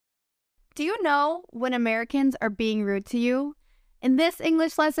Do you know when Americans are being rude to you? In this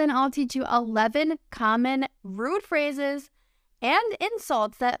English lesson, I'll teach you 11 common rude phrases and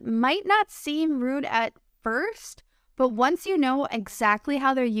insults that might not seem rude at first, but once you know exactly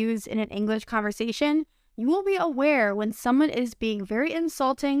how they're used in an English conversation, you will be aware when someone is being very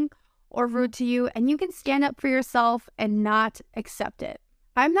insulting or rude to you, and you can stand up for yourself and not accept it.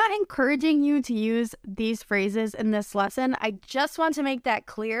 I'm not encouraging you to use these phrases in this lesson. I just want to make that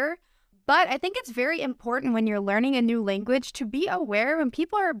clear. But I think it's very important when you're learning a new language to be aware when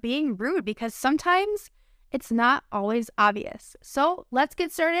people are being rude, because sometimes it's not always obvious. So let's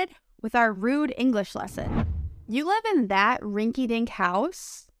get started with our rude English lesson. You live in that rinky-dink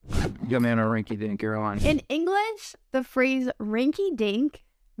house? Yeah, man, a rinky-dink, you're on. In English, the phrase rinky-dink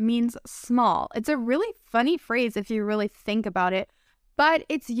means small. It's a really funny phrase if you really think about it, but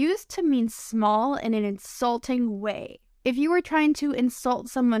it's used to mean small in an insulting way. If you were trying to insult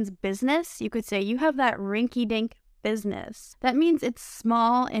someone's business, you could say, you have that rinky-dink business. That means it's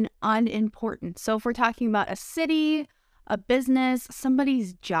small and unimportant. So if we're talking about a city, a business,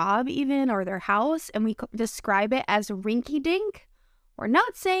 somebody's job even, or their house, and we describe it as rinky-dink, we're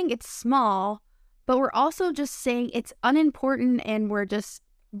not saying it's small, but we're also just saying it's unimportant and we're just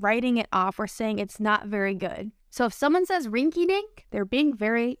writing it off. We're saying it's not very good. So if someone says rinky-dink, they're being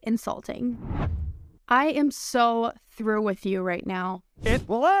very insulting. I am so through with you right now.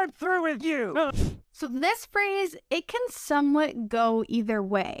 Well, I'm through with you. So this phrase, it can somewhat go either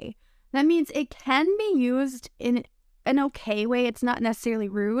way. That means it can be used in an okay way. It's not necessarily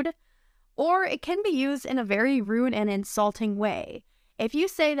rude. Or it can be used in a very rude and insulting way. If you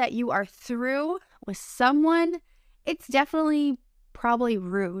say that you are through with someone, it's definitely probably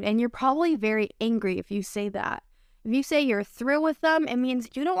rude. And you're probably very angry if you say that. If you say you're through with them, it means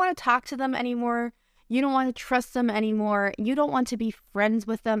you don't want to talk to them anymore. You don't want to trust them anymore. You don't want to be friends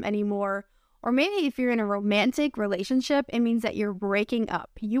with them anymore. Or maybe if you're in a romantic relationship, it means that you're breaking up.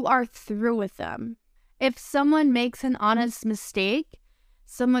 You are through with them. If someone makes an honest mistake,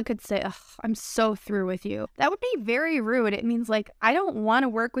 someone could say, I'm so through with you. That would be very rude. It means like, I don't want to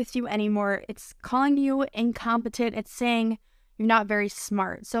work with you anymore. It's calling you incompetent. It's saying you're not very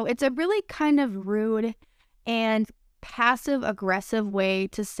smart. So it's a really kind of rude and passive-aggressive way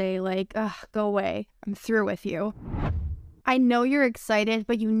to say like, go away. I'm through with you. I know you're excited,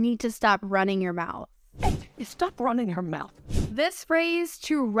 but you need to stop running your mouth. Hey, stop running your mouth. This phrase,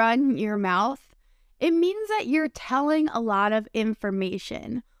 to run your mouth, it means that you're telling a lot of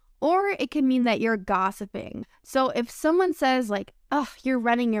information, or it can mean that you're gossiping. So if someone says like, you're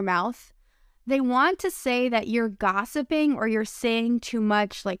running your mouth, they want to say that you're gossiping or you're saying too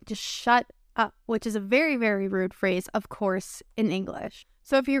much, like just shut up, which is a very, very rude phrase, of course, in English.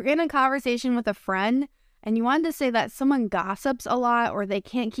 So if you're in a conversation with a friend and you wanted to say that someone gossips a lot or they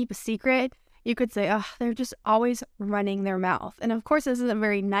can't keep a secret, you could say, they're just always running their mouth. And of course, this isn't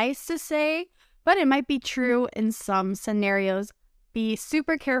very nice to say, but it might be true in some scenarios. Be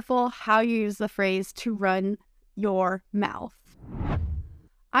super careful how you use the phrase to run your mouth.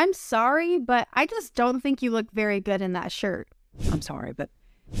 I'm sorry, but I just don't think you look very good in that shirt. I'm sorry, but...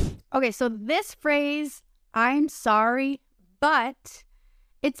 Okay, so this phrase, I'm sorry, but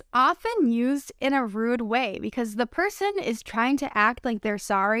it's often used in a rude way because the person is trying to act like they're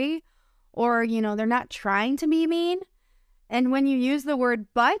sorry or, they're not trying to be mean. And when you use the word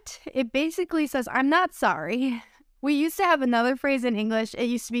but, it basically says, I'm not sorry. We used to have another phrase in English. It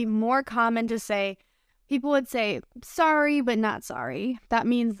used to be more common to say, people would say, sorry, but not sorry. That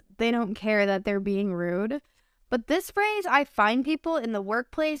means they don't care that they're being rude. But this phrase, I find people in the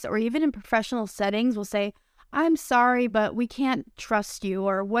workplace or even in professional settings will say, I'm sorry, but we can't trust you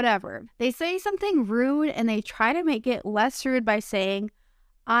or whatever. They say something rude and they try to make it less rude by saying,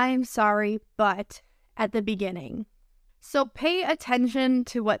 I'm sorry, but at the beginning. So pay attention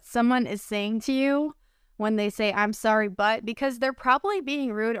to what someone is saying to you when they say, I'm sorry, but, because they're probably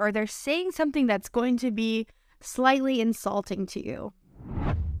being rude or they're saying something that's going to be slightly insulting to you.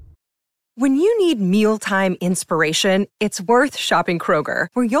 When you need mealtime inspiration, it's worth shopping Kroger,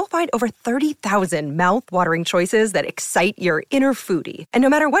 where you'll find over 30,000 mouth-watering choices that excite your inner foodie. And no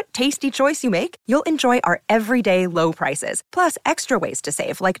matter what tasty choice you make, you'll enjoy our everyday low prices, plus extra ways to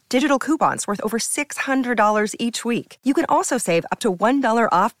save, like digital coupons worth over $600 each week. You can also save up to $1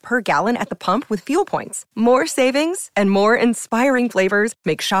 off per gallon at the pump with fuel points. More savings and more inspiring flavors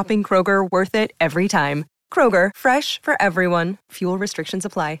make shopping Kroger worth it every time. Kroger, fresh for everyone. Fuel restrictions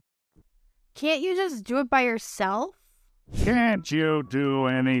apply. Can't you just do it by yourself? Can't you do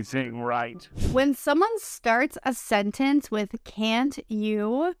anything right? When someone starts a sentence with can't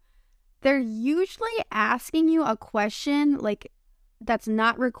you, they're usually asking you a question like, that's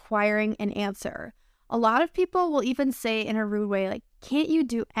not requiring an answer. A lot of people will even say in a rude way, like, can't you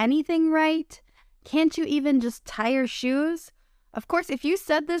do anything right? Can't you even just tie your shoes? Of course, if you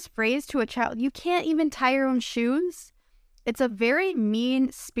said this phrase to a child, you can't even tie your own shoes. It's a very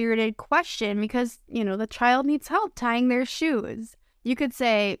mean-spirited question because, the child needs help tying their shoes. You could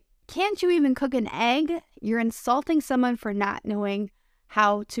say, can't you even cook an egg? You're insulting someone for not knowing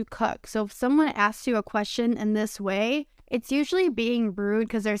how to cook. So if someone asks you a question in this way, it's usually being rude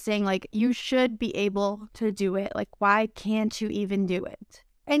because they're saying, like, you should be able to do it. Like, why can't you even do it?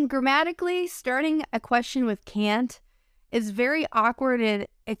 And grammatically, starting a question with can't is very awkward and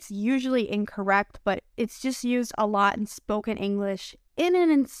it's usually incorrect, but it's just used a lot in spoken English in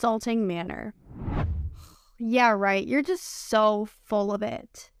an insulting manner. Yeah, right. You're just so full of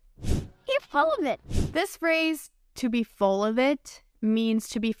it. You're full of it. This phrase, to be full of it, means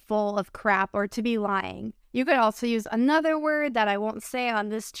to be full of crap or to be lying. You could also use another word that I won't say on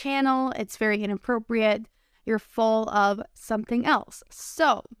this channel. It's very inappropriate. You're full of something else.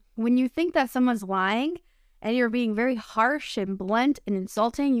 So when you think that someone's lying and you're being very harsh and blunt and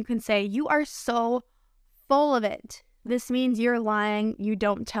insulting, you can say, you are so full of it. This means you're lying. You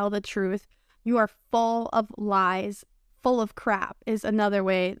don't tell the truth. You are full of lies. Full of crap is another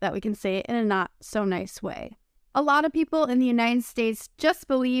way that we can say it in a not so nice way. A lot of people in the United States just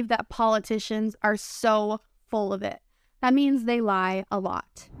believe that politicians are so full of it. That means they lie a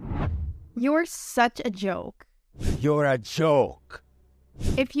lot. You're such a joke. You're a joke.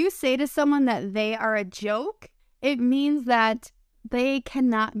 If you say to someone that they are a joke, it means that they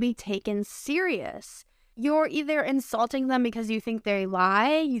cannot be taken serious. You're either insulting them because you think they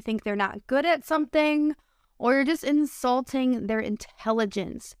lie, you think they're not good at something, or you're just insulting their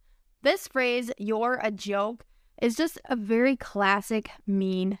intelligence. This phrase, you're a joke, is just a very classic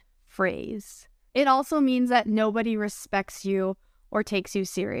mean phrase. It also means that nobody respects you or takes you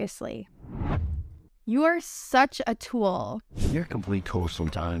seriously. You are such a tool. You're a complete tool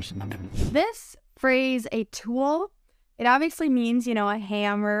sometimes. This phrase, a tool, it obviously means, a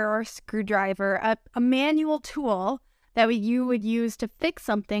hammer or a screwdriver, a manual tool that you would use to fix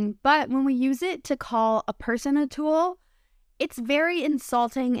something. But when we use it to call a person a tool, it's very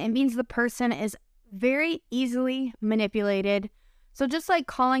insulting. It means the person is very easily manipulated. So just like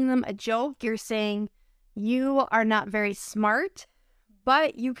calling them a joke, you're saying you are not very smart,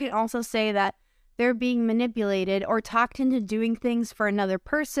 but you can also say that they're being manipulated or talked into doing things for another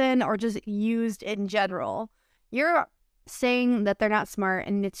person or just used in general. You're saying that they're not smart,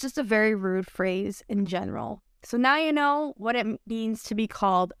 and it's just a very rude phrase in general. So now you know what it means to be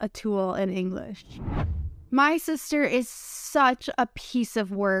called a tool in English. My sister is such a piece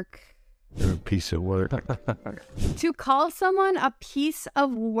of work. You're a piece of work. To call someone a piece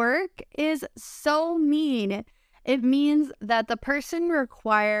of work is so mean. It means that the person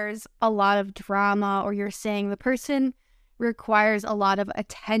requires a lot of drama, or you're saying the person requires a lot of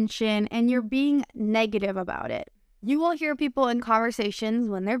attention and you're being negative about it. You will hear people in conversations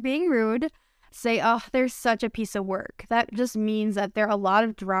when they're being rude say, oh, they're such a piece of work. That just means that they're a lot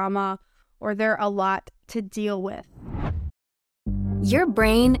of drama or they're a lot to deal with. Your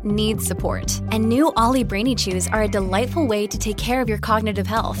brain needs support, and new Ollie Brainy Chews are a delightful way to take care of your cognitive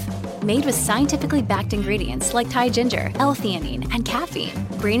health. Made with scientifically backed ingredients like Thai ginger, L-theanine, and caffeine,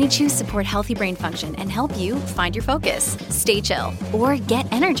 Brainy Chews support healthy brain function and help you find your focus, stay chill, or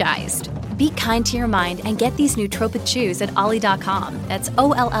get energized. Be kind to your mind and get these nootropic chews at ollie.com. That's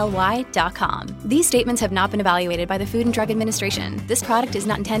OLLY.com. These statements have not been evaluated by the Food and Drug Administration. This product is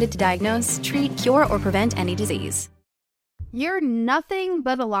not intended to diagnose, treat, cure, or prevent any disease. You're nothing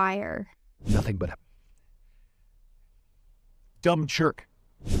but a liar. Nothing but a dumb jerk.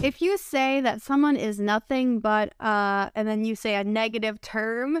 If you say that someone is nothing but, and then you say a negative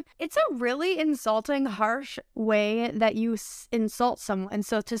term, it's a really insulting, harsh way that you insult someone.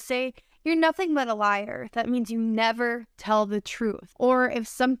 So to say you're nothing but a liar, that means you never tell the truth. Or if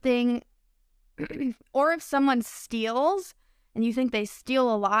something, or if someone steals and you think they steal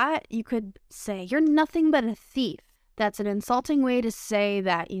a lot, you could say you're nothing but a thief. That's an insulting way to say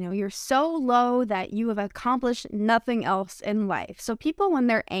that, you're so low that you have accomplished nothing else in life. So people, when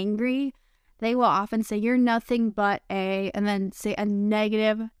they're angry, they will often say, you're nothing but a, and then say a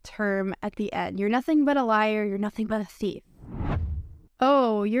negative term at the end. You're nothing but a liar. You're nothing but a thief.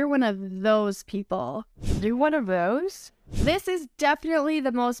 Oh, you're one of those people. You're one of those? This is definitely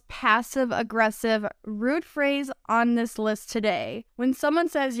the most passive-aggressive, rude phrase on this list today. When someone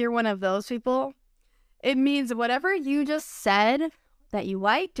says you're one of those people, it means whatever you just said that you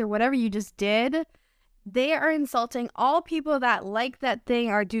liked or whatever you just did, they are insulting all people that like that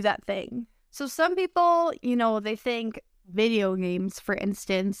thing or do that thing. So some people, they think video games, for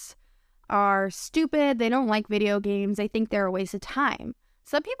instance, are stupid. They don't like video games. They think they're a waste of time.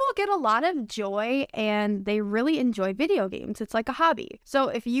 Some people get a lot of joy and they really enjoy video games. It's like a hobby. So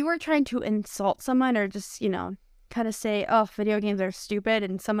if you were trying to insult someone or just, kind of say, oh, video games are stupid,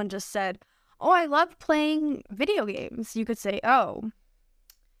 and someone just said, oh, I love playing video games, you could say, oh,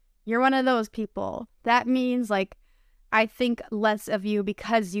 you're one of those people. That means, like, I think less of you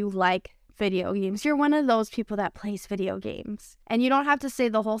because you like video games. You're one of those people that plays video games. And you don't have to say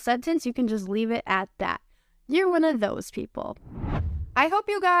the whole sentence. You can just leave it at that. You're one of those people. I hope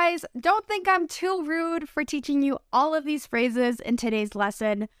you guys don't think I'm too rude for teaching you all of these phrases in today's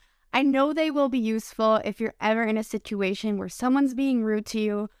lesson. I know they will be useful if you're ever in a situation where someone's being rude to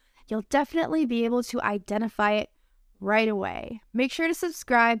you. You'll definitely be able to identify it right away. Make sure to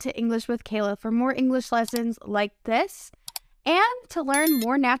subscribe to English with Kayla for more English lessons like this. And to learn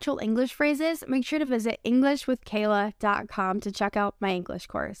more natural English phrases, make sure to visit EnglishWithKayla.com to check out my English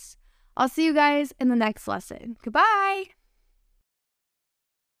course. I'll see you guys in the next lesson. Goodbye!